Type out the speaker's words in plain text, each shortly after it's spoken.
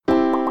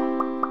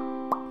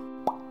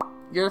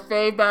Your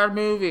fave bad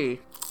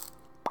movie.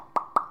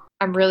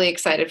 I'm really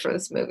excited for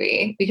this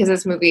movie because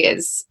this movie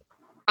is,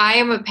 I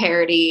am a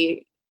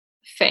parody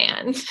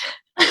fan.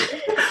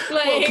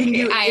 Well, can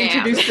you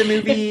introduce the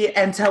movie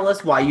and tell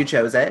us why you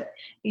chose it?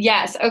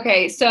 Yes.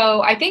 Okay.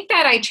 So I think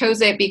that I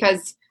chose it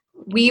because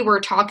we were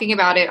talking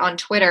about it on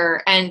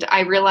Twitter and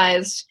I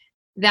realized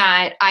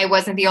that I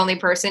wasn't the only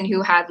person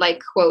who had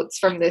like quotes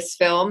from this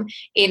film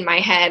in my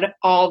head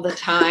all the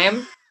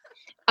time.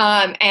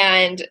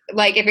 And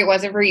like, if it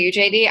wasn't for you,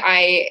 JD,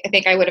 I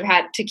think I would have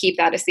had to keep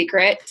that a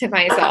secret to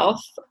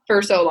myself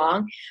for so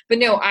long. But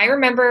no, I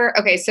remember,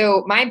 okay,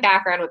 so my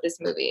background with this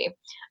movie,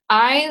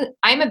 I'm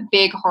a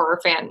big horror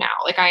fan now.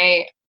 Like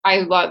I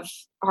love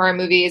horror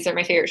movies. They're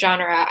my favorite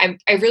genre.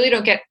 I really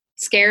don't get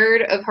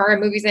scared of horror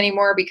movies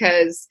anymore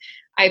because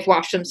I've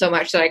watched them so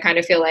much that I kind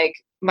of feel like,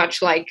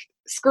 much like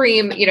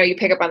Scream, you know, you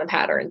pick up on the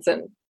patterns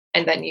and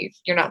then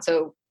you're not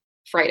so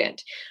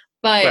frightened.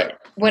 But Right.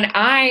 when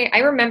I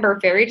remember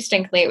very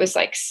distinctly, it was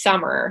like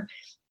summer.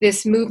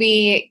 This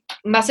movie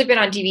must have been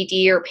on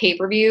DVD or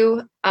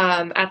pay-per-view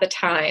at the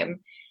time.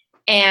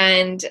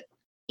 And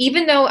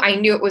even though I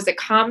knew it was a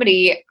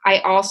comedy, I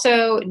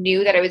also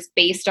knew that it was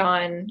based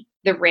on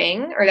The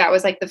Ring, or that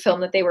was like the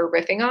film that they were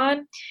riffing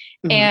on.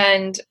 Mhm.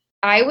 And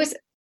I was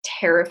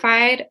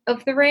terrified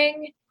of The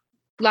Ring.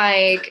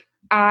 Like,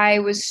 I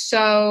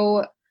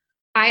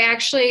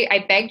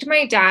begged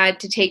my dad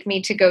to take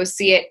me to go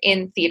see it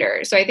in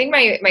theater. So I think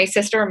my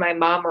sister and my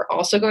mom were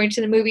also going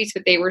to the movies,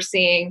 but they were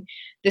seeing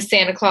the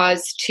Santa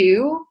Claus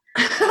 2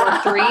 or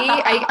 3.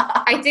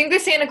 I think the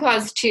Santa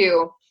Claus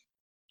 2.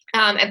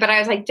 But I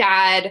was like,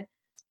 Dad,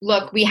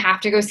 look, we have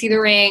to go see The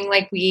Ring.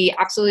 Like, we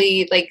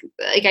absolutely, like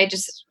I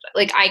just,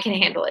 like, I can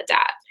handle it,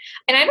 Dad.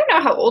 And I don't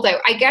know how old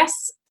I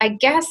guess I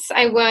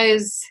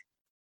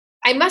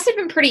must have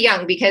been pretty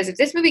young, because if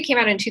this movie came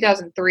out in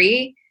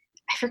 2003,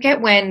 I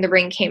forget when The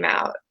Ring came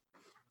out.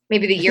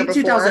 Maybe the year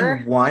before.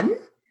 2001?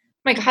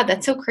 My God,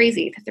 that's so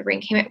crazy that The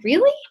Ring came out.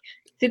 Really?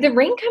 Did The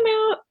Ring come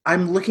out?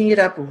 I'm looking it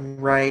up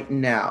right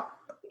now.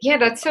 Yeah,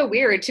 that's so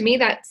weird. To me,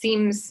 it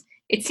seems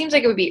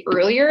like it would be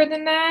earlier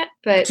than that,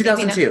 but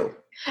 2002.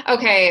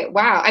 Okay,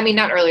 wow. I mean,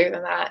 not earlier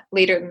than that,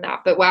 later than that,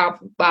 but wow,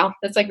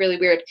 that's like really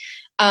weird.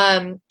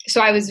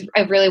 So I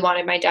really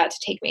wanted my dad to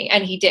take me,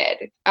 and he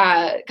did.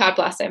 God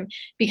bless him,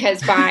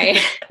 because by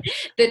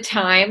the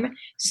time,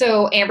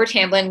 so Amber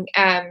Tamblyn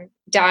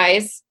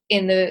dies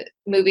in the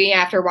movie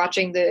after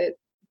watching the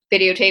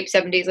videotape.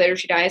 7 days later,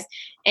 she dies,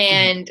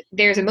 and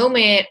there's a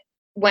moment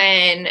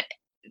when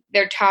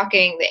they're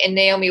talking, and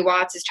Naomi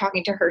Watts is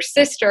talking to her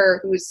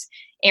sister, who's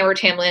Amber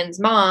Tamblyn's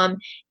mom,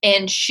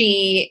 and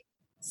she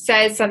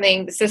says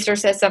something, the sister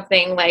says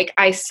something like,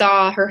 I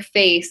saw her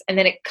face, and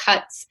then it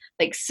cuts,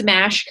 like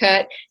smash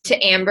cut to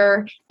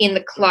Amber in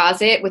the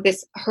closet with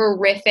this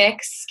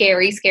horrific,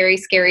 scary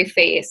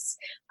face.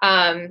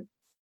 And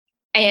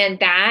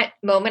that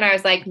moment I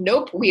was like,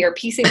 nope, we are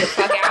piecing the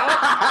fuck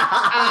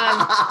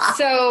out.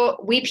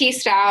 So we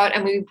pieced out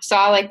and we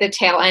saw like the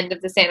tail end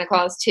of the Santa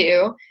Claus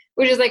 2,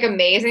 which is like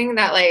amazing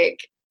that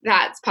like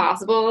that's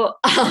possible,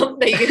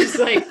 that you can just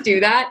like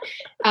do that,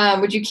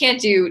 which you can't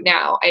do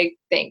now, I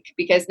think,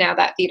 because now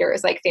that theater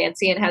is like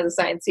fancy and has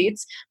assigned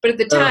seats. But at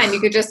the time, you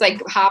could just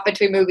like hop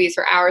between movies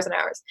for hours and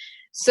hours.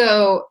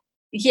 So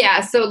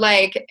yeah, so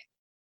like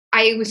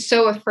I was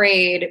so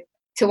afraid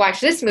to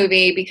watch this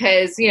movie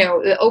because, you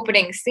know, the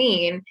opening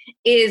scene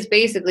is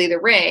basically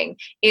The Ring,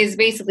 is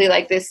basically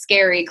like this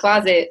scary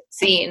closet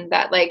scene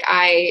that like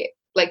I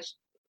like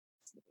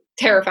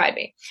terrified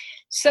me.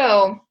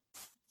 So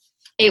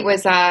it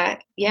was,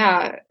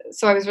 yeah.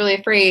 So I was really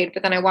afraid,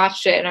 but then I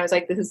watched it and I was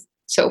like, this is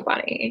so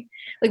funny.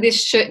 Like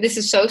this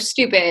is so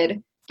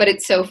stupid, but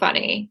it's so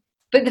funny.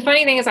 But the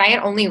funny thing is I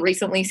had only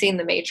recently seen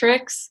The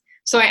Matrix.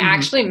 So I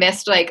actually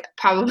missed like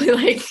probably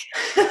like,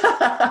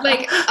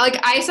 like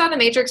I saw The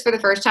Matrix for the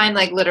first time,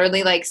 like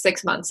literally like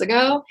 6 months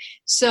ago.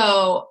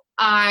 So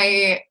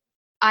I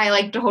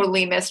like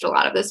totally missed a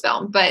lot of this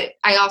film, but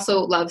I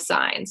also love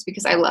Signs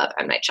because I love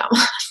M. Night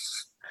Shyamalan.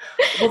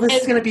 Well, this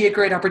is going to be a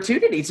great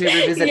opportunity to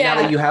revisit now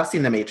that you have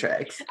seen The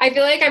Matrix. I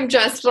feel like I'm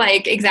just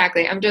like,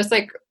 exactly. I'm just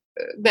like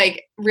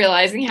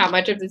realizing how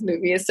much of this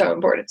movie is so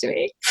important to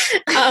me.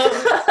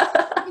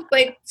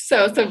 Like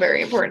so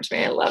very important to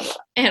me. I love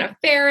Anna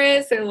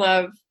Faris.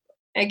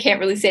 I can't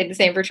really say the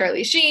same for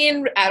Charlie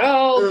Sheen at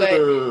all,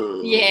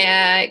 but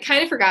yeah, I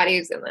kind of forgot he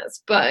was in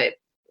this, but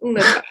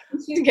okay.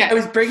 I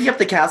was bringing up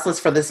the cast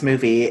list for this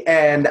movie,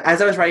 and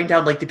as I was writing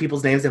down like the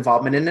people's names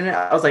involvement in it,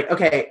 I was like,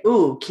 okay,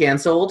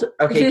 canceled.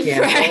 Okay,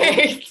 canceled.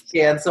 Right.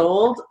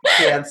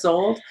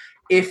 Canceled.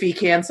 Iffy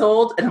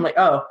canceled. And I'm like,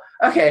 oh,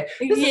 okay,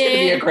 this is going to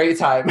be a great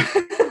time.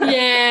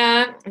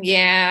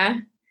 Yeah.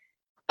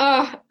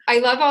 Oh, I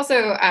love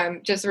also,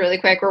 just really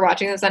quick, we're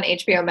watching this on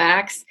HBO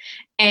Max,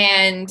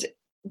 and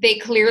they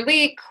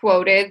clearly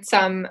quoted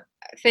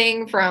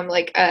something from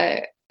like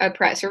a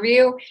press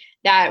review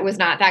that was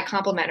not that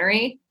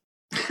complimentary,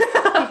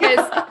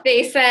 because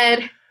they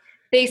said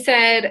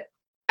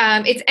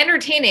it's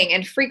entertaining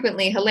and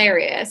frequently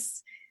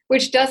hilarious,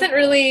 which doesn't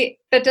really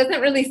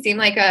seem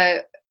like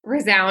a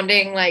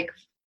resounding like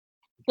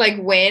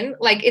like when,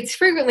 like it's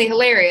frequently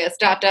hilarious, ...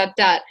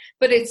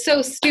 but it's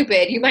so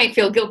stupid you might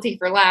feel guilty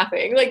for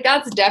laughing. Like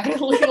that's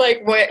definitely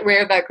like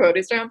where that quote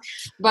is from.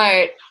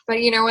 But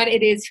you know what?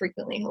 It is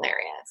frequently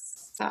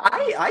hilarious. So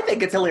I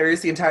think it's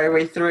hilarious the entire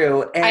way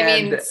through. And I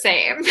mean,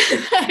 same.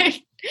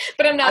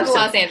 But I'm not the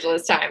Los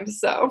Angeles Times,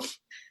 so.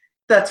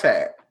 That's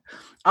fair.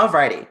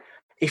 Alrighty.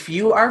 If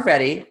you are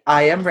ready,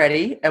 I am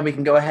ready, and we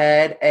can go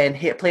ahead and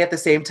hit play at the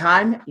same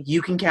time.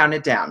 You can count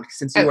it down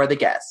since you are the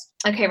guest.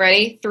 Okay,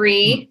 ready?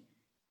 3,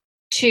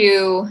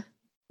 2,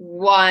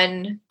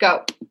 1,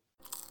 go.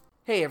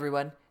 Hey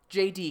everyone,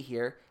 JD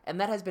here, and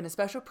that has been a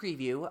special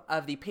preview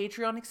of the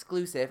Patreon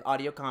exclusive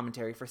audio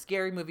commentary for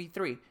Scary Movie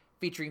 3,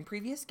 featuring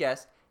previous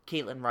guest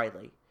Kaitlin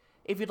Reilly.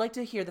 If you'd like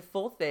to hear the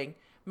full thing,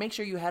 make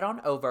sure you head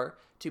on over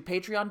to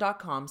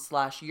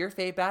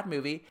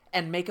patreon.com/yourfavebadmovie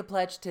and make a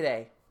pledge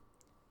today.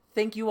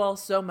 Thank you all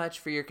so much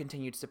for your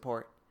continued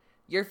support.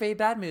 Your Fave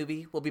Bad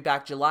Movie will be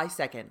back July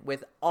 2nd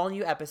with all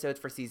new episodes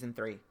for Season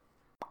 3.